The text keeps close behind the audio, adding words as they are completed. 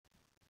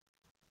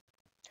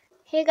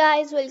Hey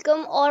guys,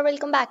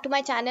 welcome back to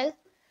my channel.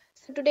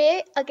 So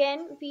today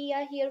again we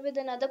are here with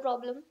another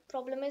problem.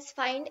 Problem is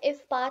find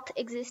if path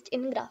exists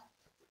in graph.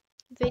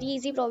 Very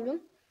easy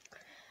problem.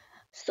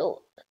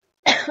 So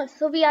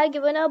so we are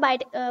given a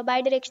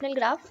bidirectional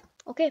graph,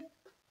 okay,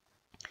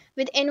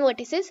 with n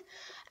vertices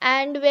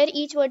and where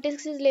each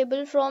vertex is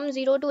labeled from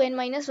 0 to n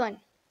minus 1.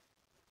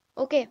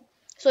 Okay.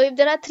 So if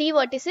there are three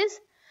vertices,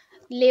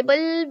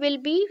 label will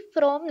be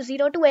from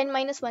 0 to n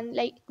minus 1,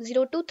 like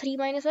 0 to 3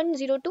 minus 1,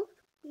 0 to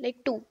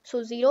like 2.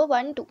 So 0,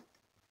 1, 2.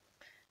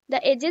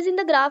 The edges in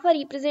the graph are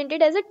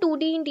represented as a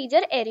 2D integer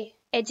array,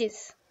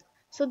 edges.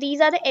 So these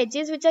are the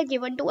edges which are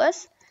given to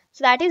us.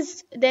 So that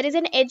is, there is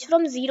an edge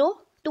from 0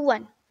 to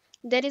 1.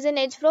 There is an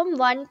edge from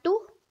 1 to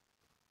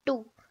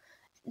 2.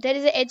 There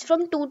is an edge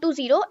from 2 to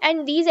 0,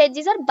 and these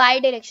edges are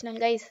bidirectional,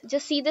 guys.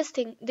 Just see this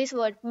thing, this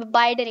word,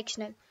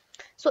 bidirectional.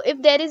 So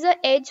if there is an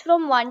edge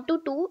from 1 to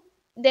 2,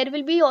 there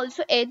will be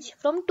also edge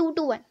from 2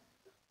 to 1.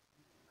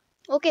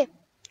 Okay.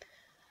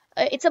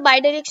 It's a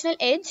bidirectional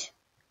edge.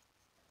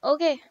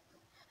 Okay.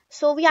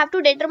 So we have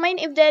to determine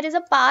if there is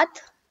a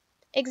path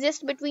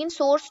exists between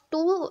source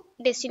to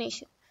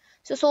destination.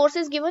 So source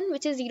is given,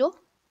 which is 0.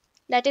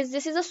 That is,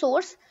 this is a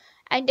source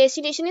and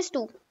destination is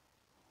 2.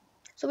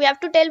 So we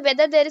have to tell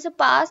whether there is a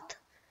path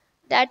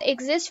that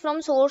exists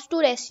from source to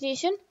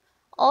destination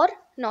or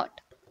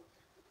not.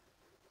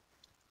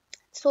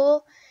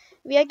 So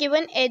we are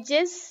given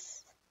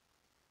edges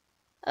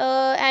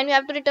and we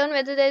have to return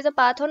whether there is a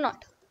path or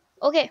not.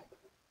 Okay.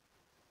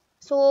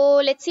 So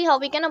let's see how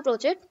we can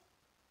approach it.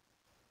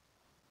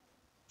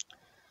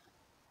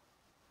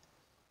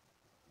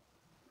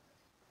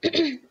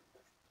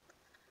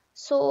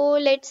 So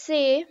let's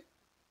say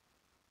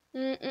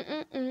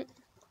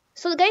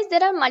so guys,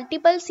 there are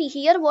multiple. See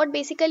here what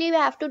basically we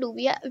have to do.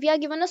 We are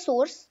given a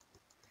source,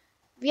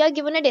 we are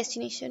given a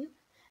destination,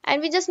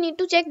 and we just need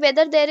to check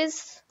whether there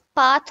is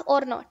path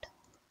or not.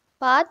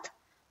 Path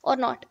or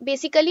not.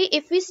 Basically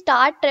if we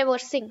start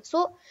traversing,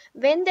 so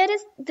when there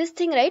is this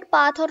thing, right,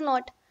 path or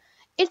not,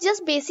 it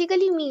just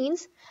basically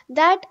means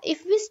that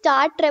if we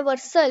start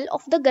traversal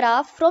of the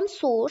graph from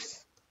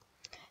source,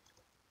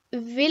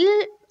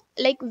 will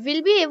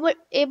be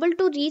able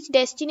to reach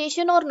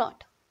destination or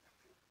not.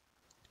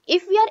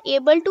 If we are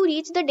able to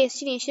reach the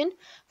destination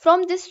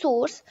from this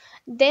source,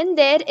 then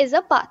there is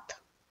a path.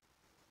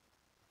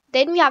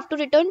 Then we have to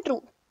return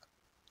true.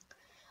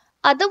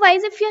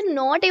 Otherwise, if we are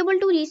not able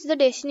to reach the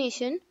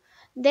destination,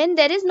 then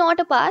there is not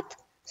a path.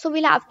 So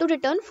we'll have to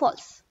return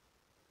false.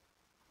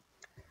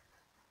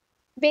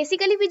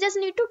 Basically, we just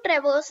need to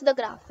traverse the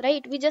graph,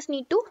 right? We just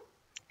need to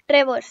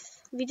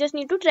traverse. We just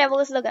need to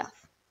traverse the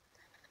graph.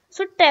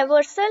 So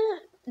traversal,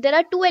 there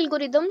are two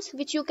algorithms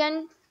which you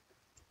can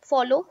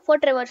follow for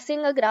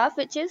traversing a graph,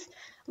 which is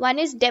one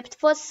is depth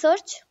first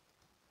search,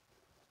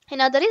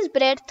 another is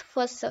breadth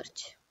first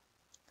search.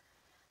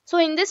 So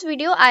in this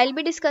video I'll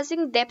be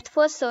discussing depth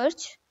first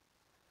search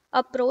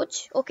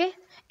approach. Okay,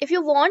 if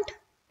you want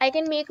I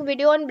can make a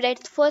video on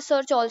breadth first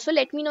search also.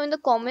 Let me know in the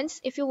comments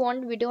if you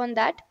want video on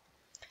that.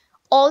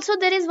 Also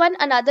there is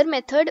another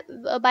method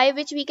by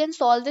which we can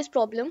solve this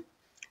problem,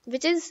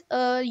 which is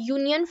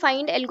union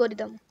find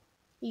algorithm.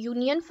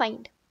 Union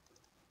find.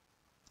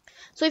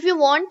 So if you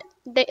want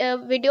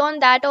the video on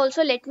that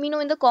also, let me know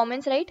in the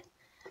comments, right?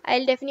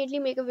 I'll definitely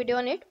make a video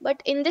on it.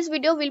 But in this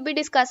video, we'll be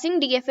discussing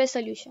DFS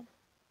solution.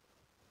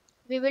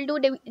 We will do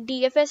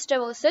DFS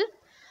traversal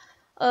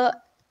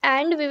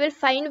and we will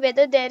find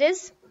whether there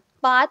is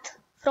path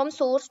from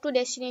source to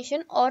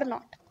destination or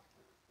not.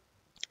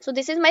 So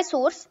this is my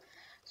source.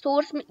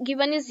 Source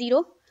given is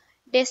 0.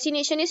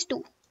 Destination is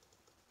 2.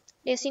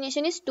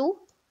 Destination is 2.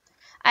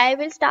 I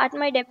will start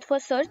my depth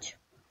first search.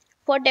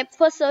 For depth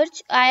first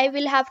search, I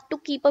will have to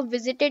keep a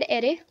visited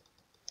array.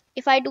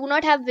 If I do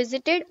not have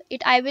visited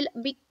it, I will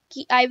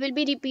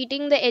be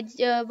repeating the edge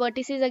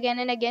vertices again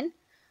and again.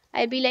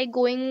 I'll be like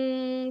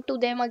going to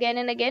them again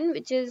and again,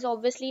 which is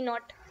obviously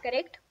not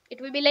correct.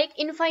 It will be like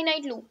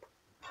infinite loop.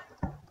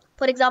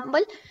 For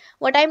example,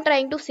 what I'm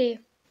trying to say,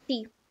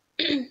 see,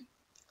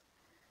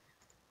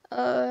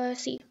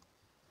 see,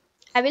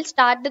 I will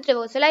start the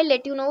traversal. I'll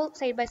let you know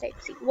side by side.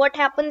 See what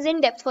happens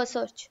in depth first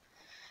search.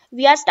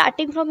 We are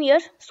starting from here.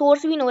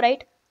 Source we know,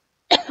 right?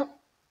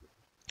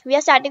 We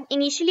are starting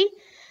initially.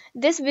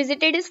 This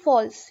visited is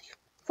false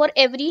for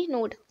every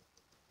node.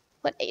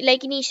 But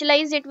like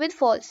initialize it with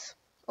false.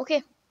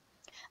 Okay.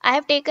 I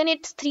have taken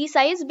its 3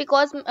 size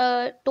because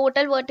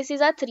total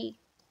vertices are 3.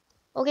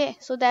 Okay.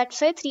 So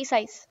that's a 3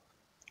 size.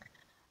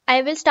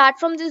 I will start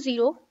from the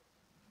 0.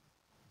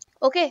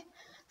 Okay.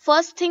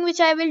 First thing which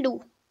I will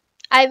do,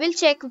 I will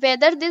check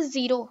whether this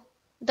 0,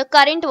 the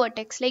current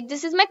vertex, like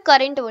this is my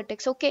current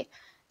vertex. Okay.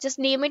 Just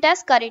name it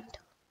as current.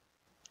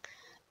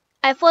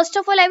 First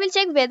of all, I will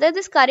check whether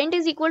this current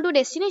is equal to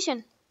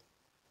destination.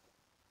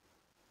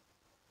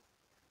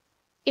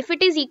 If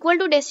it is equal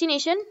to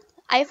destination,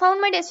 I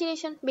found my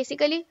destination.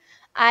 Basically,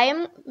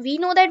 we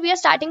know that we are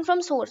starting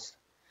from source.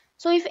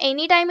 So if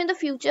any time in the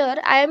future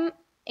I am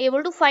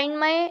able to find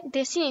my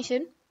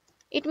destination,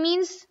 it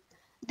means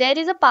there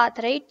is a path,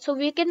 right? So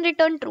we can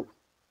return true.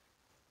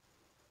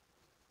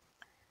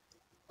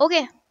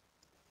 Okay.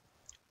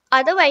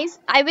 Otherwise,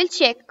 I will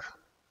check.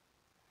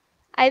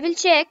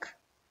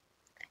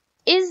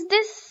 Is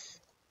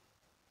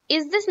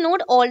this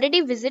node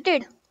already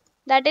visited?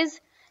 That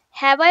is,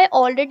 have I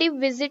already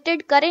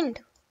visited current?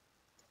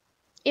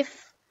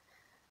 If,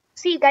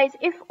 see guys,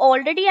 if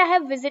already I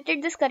have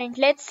visited this current,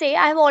 let's say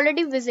I have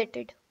already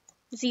visited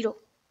 0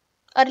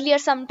 earlier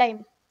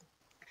sometime.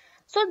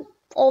 So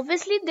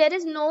obviously there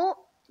is no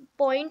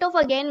point of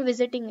again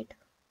visiting it,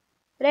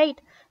 right?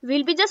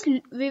 We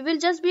will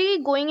just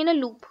be going in a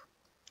loop,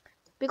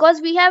 because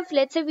we have,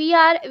 let's say we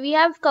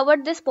have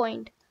covered this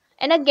point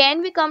and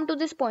again we come to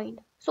this point.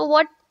 So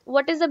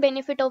what is the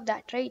benefit of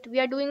that, right? We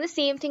are doing the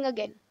same thing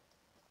again.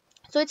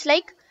 So it's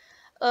like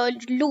a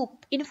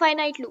loop,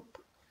 infinite loop.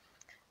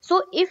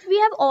 So if we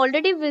have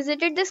already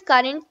visited this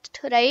current,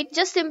 right,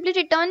 just simply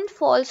return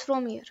false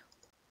from here.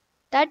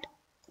 That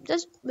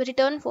just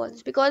return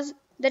false, because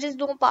there is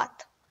no path.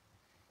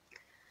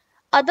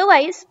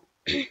 Otherwise,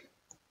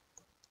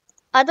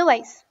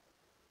 otherwise,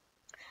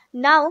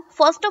 now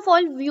first of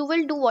all you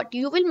will do what?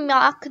 You will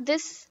mark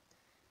this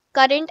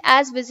current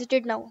as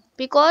visited now,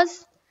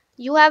 because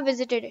you have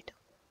visited it.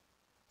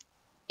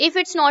 If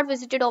it's not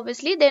visited,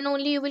 obviously, then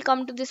only you will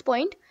come to this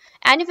point.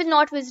 And if it's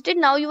not visited,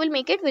 now you will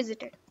make it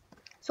visited.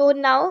 So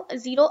now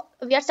 0,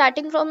 we are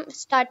starting from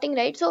starting,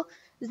 right? So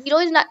 0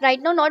 is not right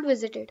now not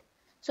visited.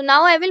 So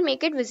now I will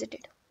make it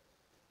visited.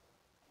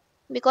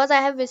 Because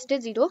I have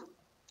visited 0,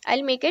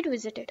 I'll make it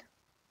visited.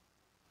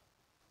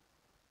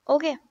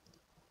 Okay.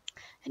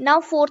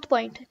 Now fourth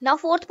point. Now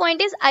fourth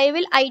point is I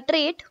will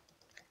iterate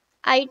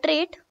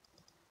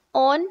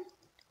on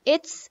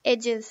its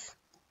edges,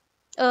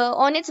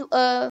 on its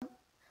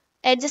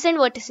adjacent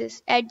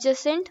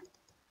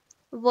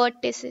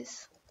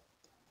vertices.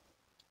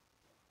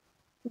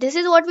 This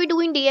is what we do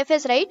in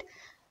DFS, right?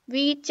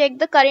 We check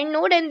the current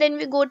node and then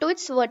we go to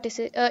its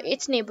vertices,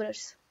 its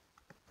neighbors.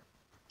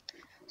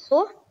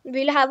 So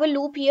we'll have a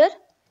loop here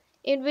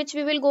in which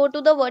we will go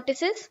to the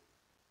vertices,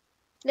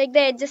 like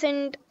the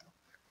adjacent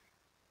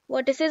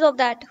vertices of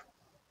that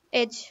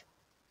edge.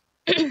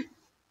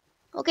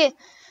 Okay.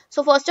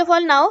 So first of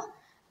all, now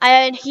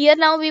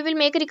now we will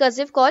make a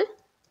recursive call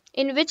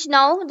in which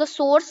now the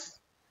source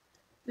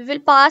we will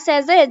pass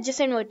as the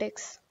adjacent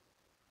vertex.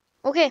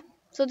 Okay.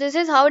 So this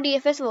is how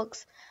DFS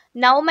works.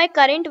 Now my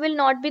current will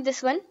not be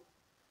this one.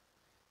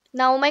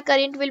 Now my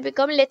current will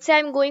become, let's say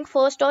I'm going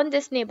first on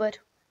this neighbor.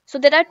 So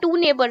there are two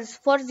neighbors.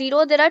 For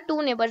 0, there are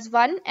two neighbors,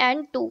 1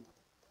 and 2.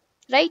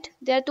 Right?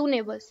 There are two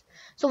neighbors.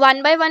 So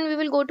one by one we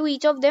will go to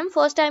each of them.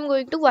 First I am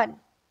going to 1.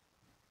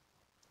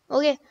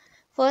 Okay.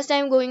 First I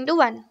am going to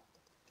 1.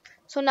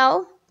 So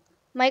now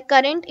my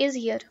current is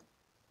here.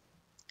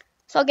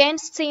 So again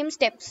same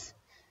steps.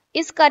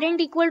 Is current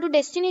equal to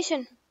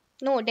destination?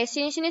 No,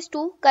 destination is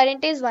 2,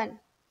 current is 1.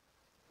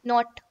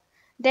 Not.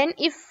 Then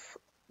if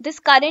this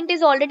current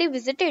is already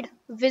visited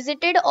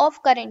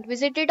of current,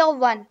 visited of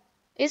 1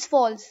 is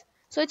false.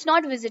 So it's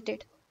not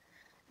visited.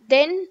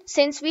 Then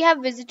since we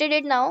have visited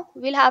it now,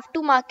 we'll have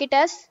to mark it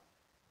as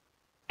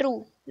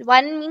true.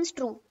 1 means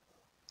true.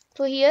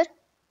 So here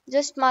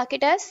just mark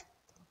it as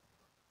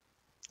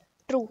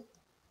true.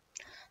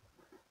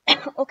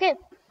 Okay.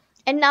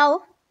 And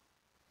now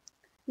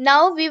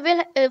we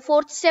will,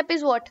 fourth step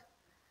is what?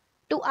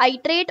 To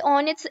iterate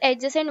on its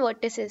adjacent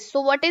vertices.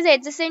 So what is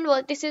adjacent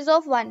vertices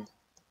of 1?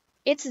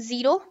 It's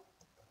 0,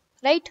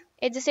 right?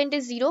 Adjacent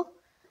is 0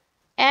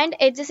 and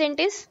adjacent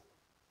is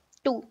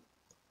 2.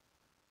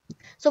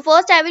 So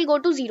first I will go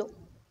to 0.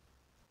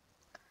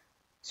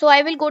 So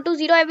I will go to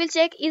 0, I will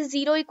check, is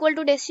 0 equal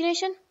to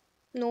destination?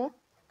 No.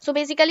 So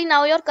basically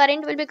now your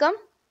current will become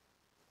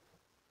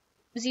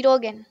 0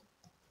 again.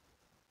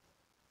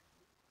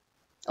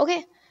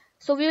 Okay.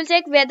 So we will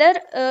check whether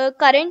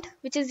current,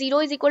 which is 0,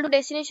 is equal to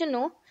destination.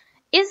 No.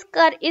 Is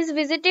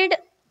visited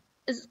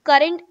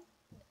current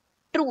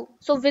true?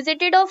 So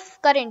visited of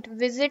current,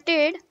 which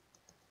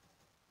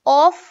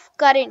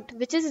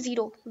is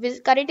 0.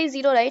 Current is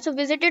 0, right? So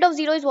visited of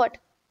 0 is what?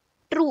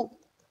 True.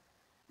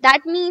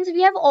 That means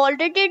we have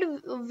already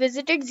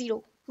visited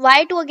 0.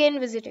 Why to again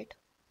visit it?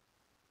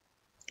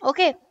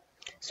 Okay.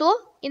 So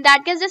in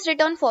that case just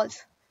return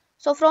false.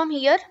 So from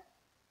here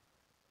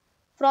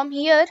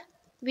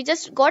we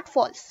just got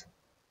false.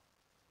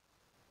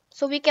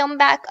 So we come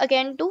back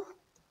again to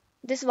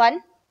this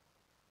one.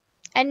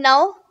 And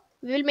now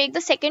we will make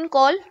the second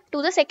call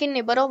to the second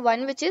neighbor of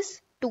 1, which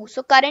is 2.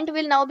 So current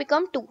will now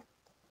become 2.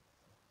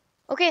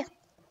 Okay.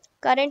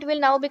 Current will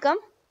now become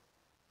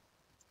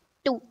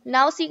 2.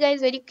 Now see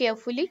guys very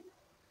carefully.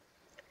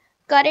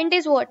 Current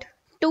is what?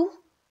 2.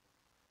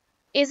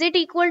 Is it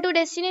equal to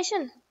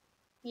destination?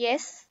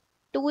 Yes.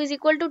 2 is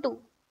equal to 2.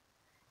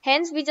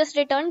 Hence we just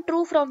return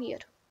true from here.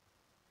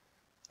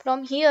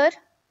 From here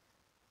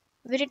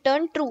we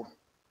return true.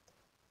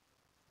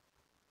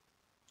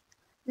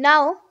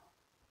 Now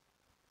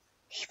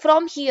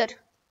from here,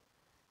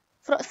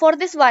 for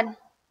this one,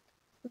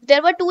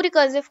 there were two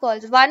recursive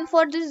calls. One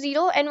for this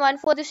 0 and one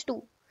for this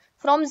 2.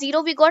 From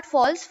 0 we got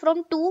false.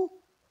 From 2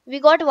 we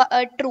got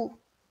true.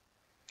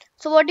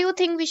 So what do you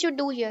think we should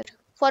do here?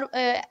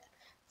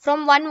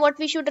 From 1 what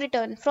we should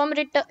return? From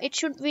return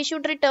we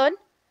should return,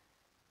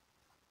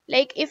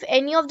 like if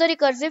any of the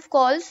recursive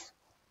calls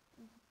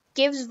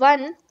gives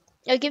 1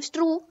 gives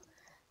true,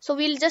 so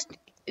we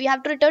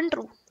have to return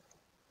true.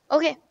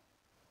 Okay,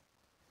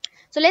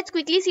 so let's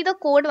quickly see the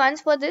code once.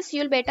 For this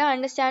you'll better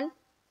understand.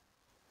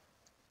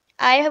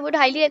 I would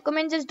highly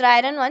recommend just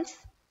dry run once.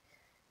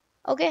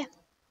 Okay,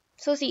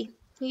 so see,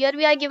 here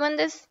we are given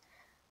this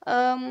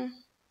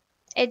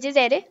edges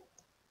array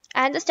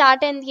and the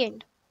start and the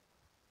end.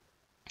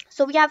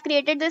 So we have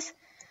created this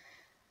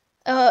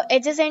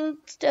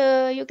adjacent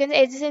you can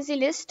say adjacency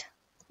list,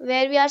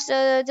 where we are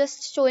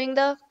just showing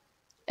the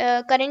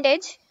current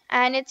edge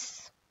and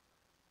its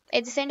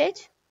adjacent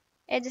edge,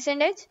 and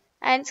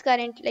its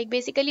current. Like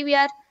basically we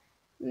are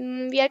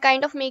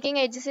kind of making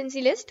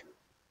adjacency list.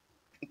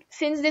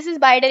 Since this is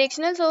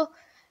bidirectional, so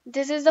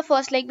this is the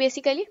first, like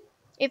basically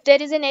if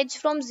there is an edge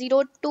from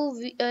 0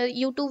 to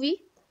u to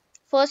v,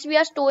 first we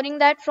are storing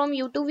that from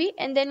u to v,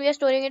 and then we are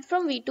storing it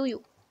from v to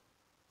u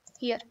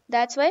here.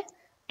 That's why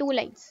 2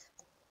 lines.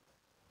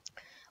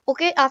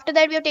 Okay, after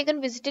that we have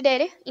taken visited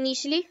array,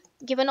 initially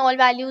given all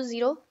values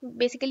 0,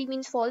 basically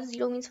means false,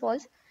 0 means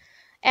false,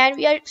 and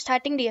we are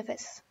starting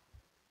DFS.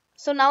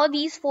 So now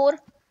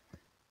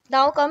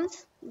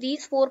comes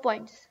these 4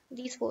 points,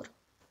 these 4.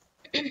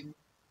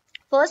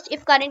 First,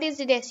 if current is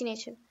the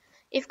destination,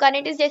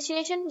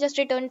 just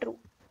return true.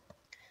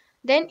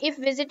 Then if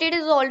visited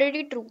is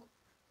already true,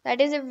 that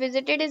is if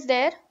visited is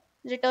there,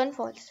 return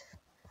false.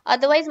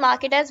 Otherwise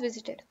mark it as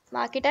visited,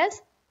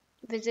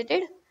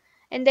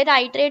 and then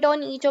iterate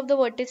on each of the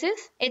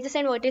vertices,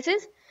 adjacent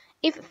vertices.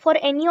 If for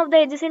any of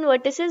the adjacent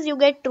vertices you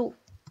get true,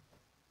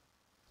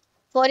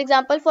 for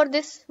example for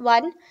this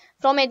one,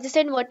 from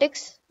adjacent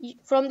vertex,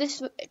 from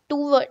this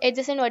 2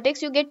 adjacent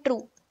vertex you get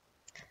true,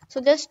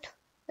 so just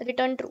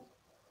return true.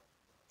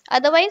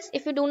 Otherwise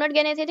if you do not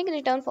get anything,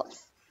 return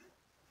false.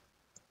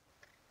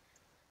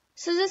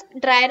 So just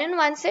dry run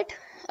once it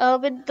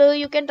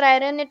you can dry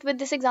run it with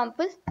this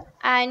example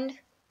and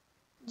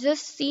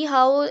just see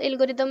how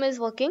algorithm is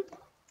working.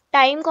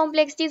 Time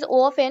complexity is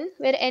O of n,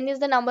 where n is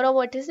the number of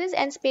vertices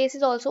and space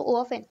is also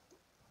O of n.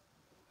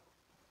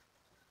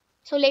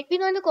 So let me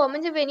know in the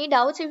comments if any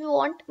doubts. If you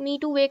want me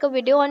to make a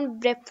video on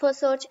breadth first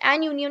search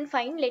and union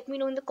find, let me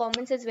know in the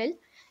comments as well.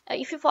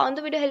 If you found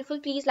the video helpful,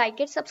 please like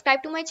it,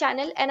 subscribe to my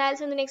channel, and I'll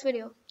see you in the next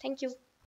video. Thank you.